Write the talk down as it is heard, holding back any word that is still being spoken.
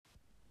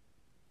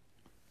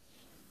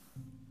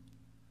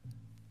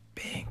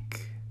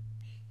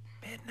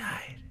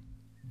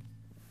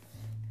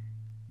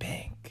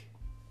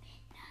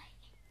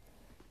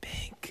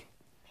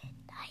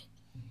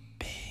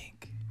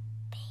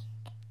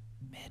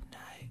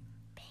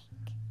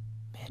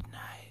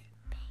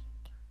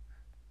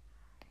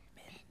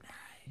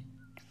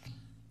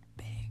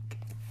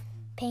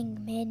Pink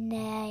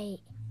Midnight.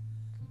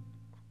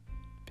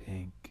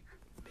 Pink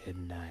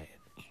Midnight.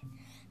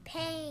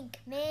 Pink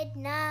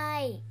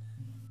Midnight.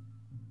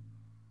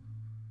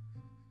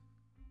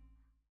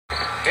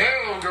 Hey,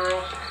 little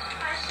girls.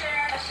 Hi,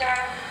 Sheriff. Hi,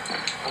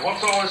 Sheriff.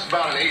 What's all this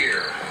about an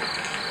ear?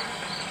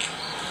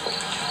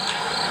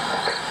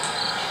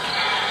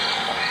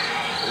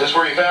 Is this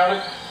where you found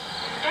it?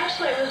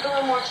 Actually, it was a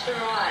little more to the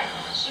right.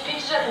 She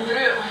picked it up and threw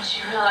it when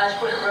she realized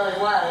what it really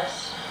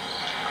was.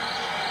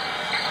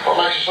 What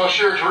makes you so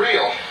sure it's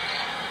real?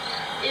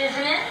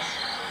 Isn't it?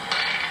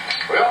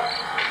 Well,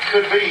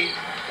 could be.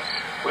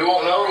 We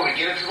won't know till we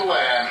get it to the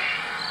lab.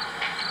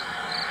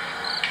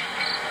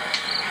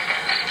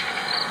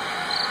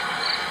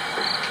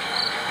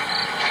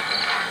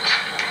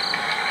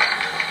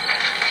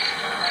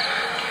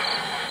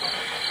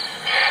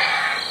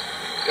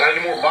 Got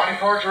any more body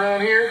parts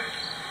around here?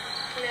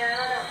 No,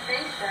 I don't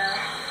think so.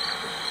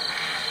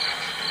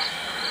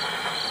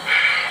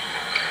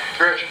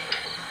 Gretchen,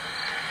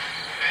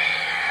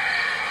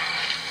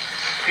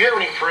 do you have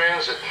any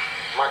friends that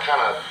might kind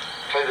of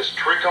play this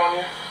trick on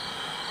you?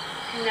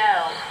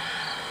 No.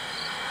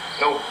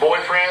 No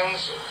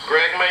boyfriends?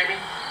 Greg, maybe?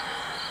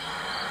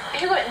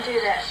 He wouldn't do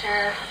that,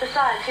 Sheriff.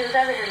 Besides, he was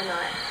over here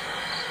tonight.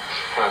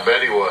 I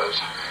bet he was.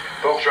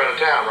 Folks are out of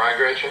town, right,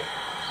 Gretchen?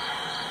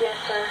 Yes,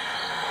 sir.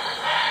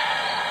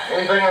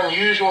 Anything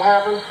unusual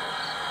happen?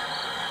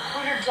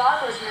 Well, your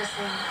dog was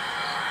missing.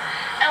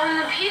 And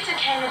when the pizza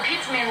came, the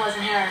pizza man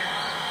wasn't here.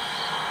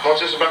 What's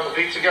this about the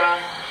pizza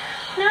guy?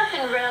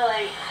 Nothing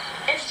really.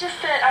 It's just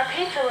that our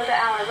pizza was an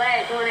hour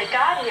late, and when it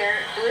got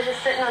here, it was just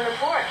sitting on the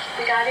porch.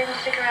 The guy didn't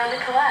stick around to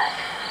collect.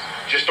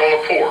 Just on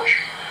the porch.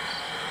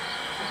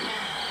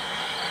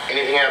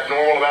 Anything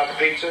abnormal about the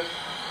pizza?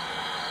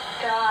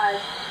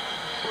 God,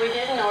 we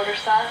didn't order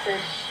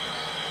sausage,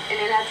 and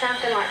it had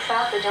something like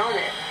sausage on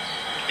it.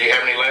 Do you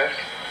have any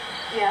left?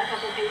 Yeah, a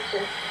couple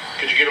pieces.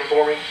 Could you get them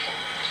for me?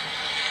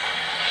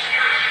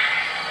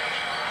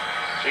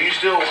 So you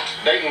still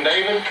dating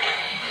David?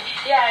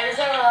 Yeah, it was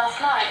over last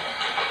night.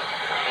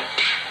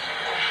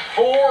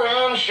 4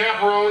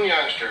 unchaperoned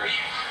youngsters.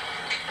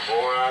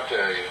 Boy, I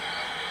tell you.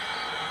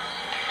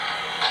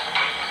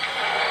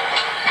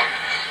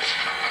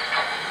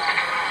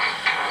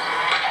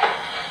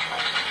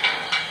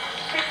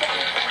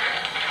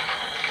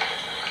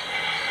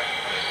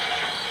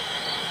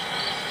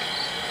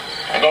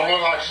 Don't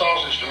look like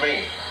sausage to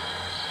me.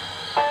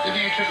 Did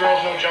you two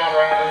girls know John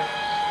Ryder?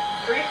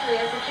 Briefly,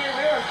 as a kid,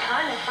 we were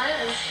kind of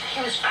friends. He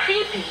was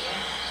creepy.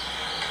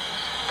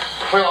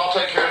 Well, I'll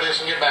take care of this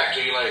and get back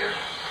to you later.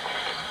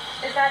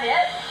 Is that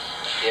it?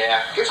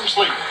 Yeah, get some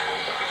sleep.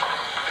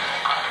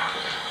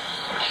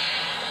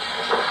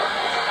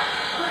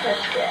 What a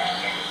dick.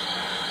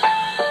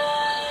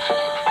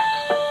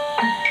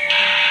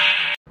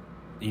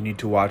 You need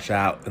to watch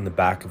out in the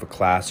back of a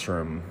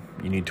classroom.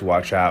 You need to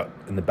watch out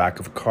in the back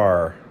of a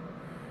car.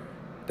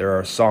 There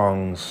are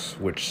songs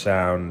which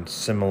sound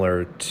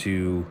similar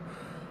to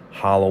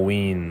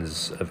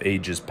Halloweens of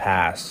ages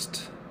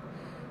past.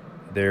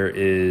 There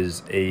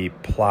is a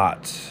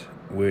plot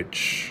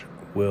which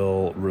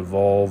will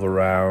revolve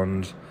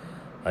around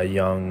a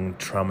young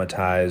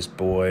traumatized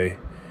boy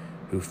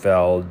who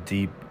fell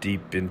deep,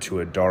 deep into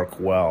a dark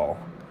well.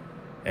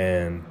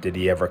 And did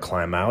he ever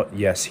climb out?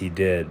 Yes, he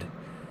did.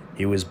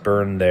 He was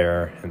burned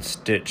there and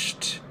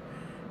stitched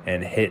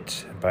and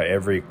hit by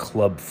every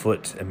club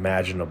foot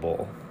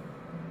imaginable.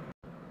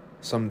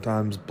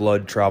 Sometimes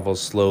blood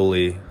travels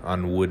slowly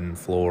on wooden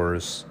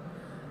floors,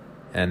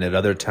 and at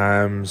other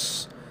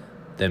times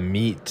the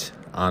meat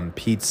on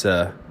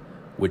pizza,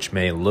 which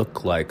may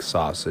look like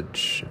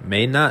sausage,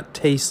 may not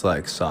taste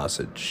like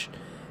sausage,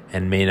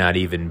 and may not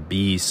even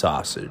be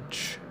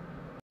sausage.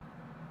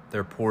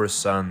 Their poor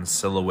sons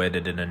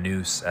silhouetted in a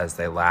noose as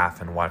they laugh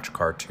and watch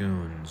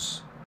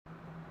cartoons.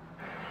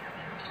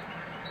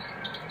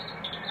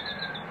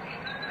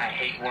 I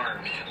hate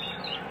worms.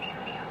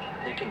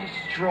 They can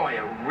destroy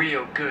a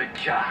real good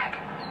job.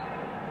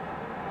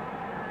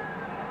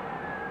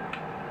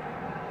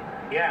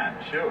 Yeah,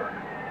 sure.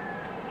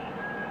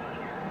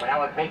 When I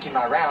was making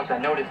my rounds, I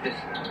noticed this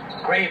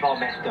grave all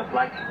messed up,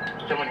 like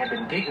someone had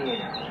been digging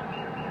in it.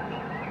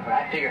 What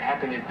I figured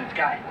happened is this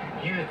guy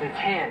used his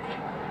hands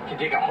to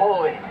dig a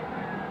hole in it.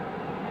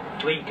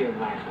 Sleep in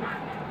last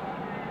night.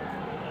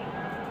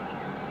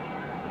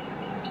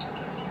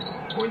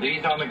 Were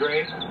these on the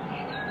grave?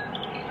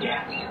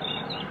 Yeah.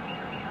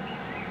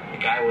 The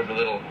guy was a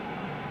little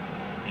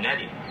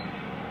nutty,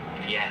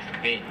 if you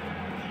ask me.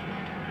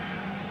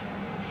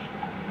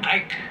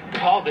 I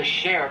called the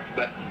sheriff,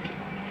 but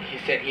he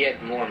said he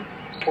had more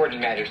important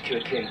matters to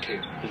attend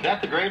to. Is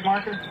that the grave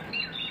marker?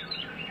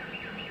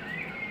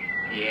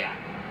 Yeah.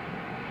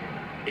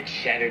 It's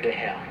shattered to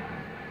hell.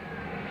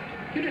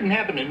 You didn't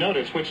happen to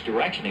notice which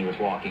direction he was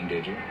walking,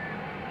 did you?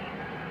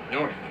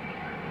 North.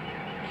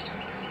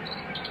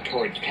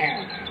 Towards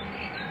town.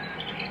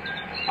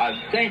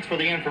 Thanks for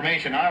the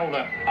information.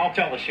 I'll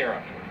tell the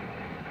sheriff.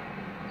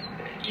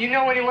 You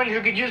know anyone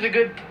who could use a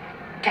good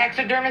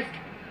taxidermist?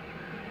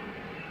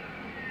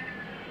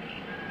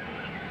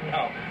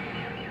 No.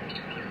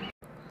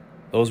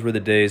 Those were the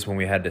days when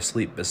we had to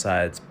sleep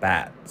beside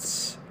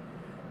bats,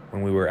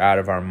 when we were out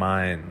of our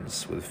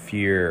minds with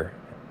fear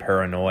and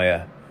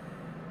paranoia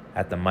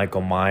at the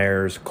Michael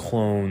Myers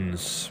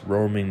clones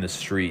roaming the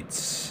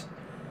streets,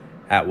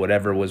 at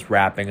whatever was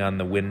rapping on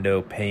the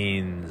window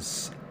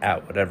panes,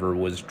 at whatever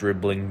was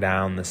dribbling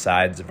down the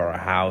sides of our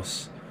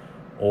house,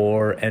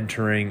 or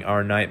entering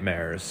our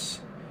nightmares.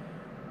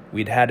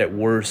 We'd had it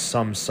worse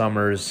some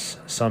summers,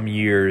 some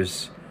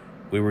years.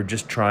 We were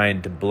just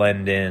trying to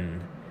blend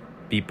in,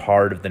 be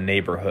part of the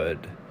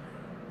neighborhood.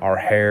 Our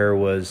hair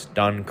was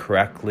done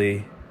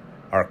correctly.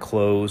 Our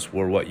clothes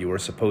were what you were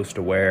supposed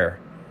to wear.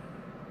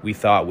 We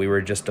thought we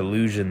were just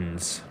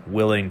illusions,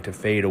 willing to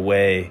fade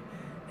away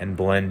and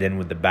blend in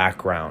with the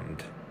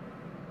background.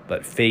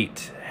 But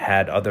fate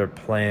had other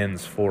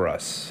plans for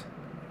us.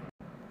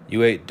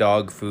 You ate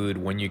dog food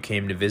when you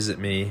came to visit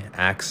me,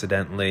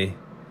 accidentally,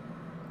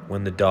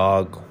 when the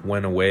dog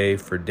went away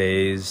for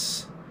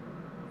days,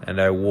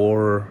 and I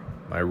wore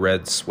my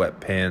red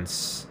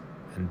sweatpants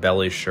and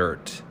belly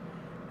shirt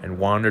and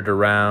wandered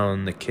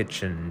around the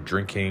kitchen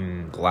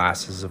drinking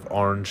glasses of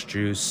orange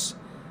juice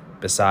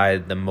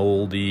beside the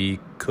moldy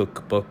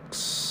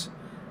cookbooks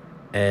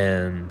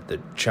and the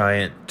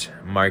giant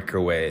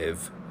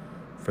microwave,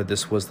 for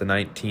this was the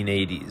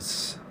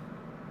 1980s.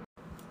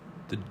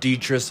 The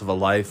detritus of a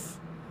life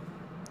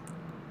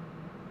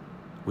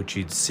which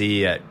you'd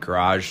see at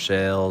garage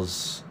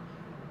sales,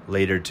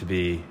 later to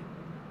be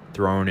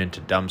thrown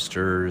into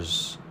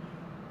dumpsters,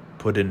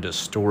 put into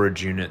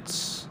storage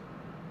units,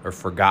 or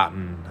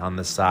forgotten on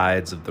the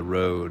sides of the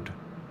road,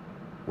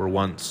 were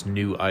once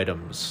new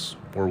items,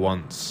 were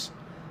once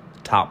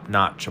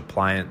top-notch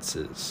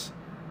appliances,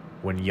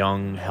 when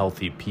young,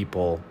 healthy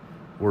people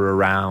were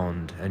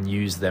around and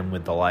used them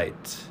with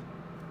delight.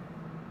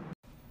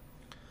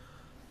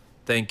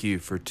 Thank you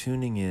for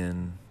tuning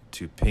in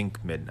to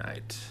Pink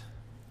Midnight.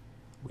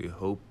 We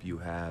hope you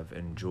have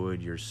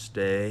enjoyed your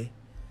stay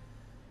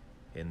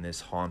in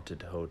this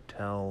haunted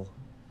hotel,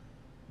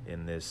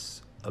 in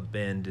this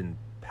abandoned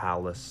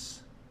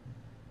palace,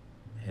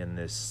 in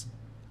this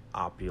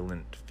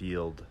opulent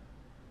field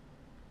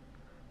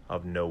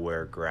of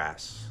nowhere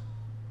grass.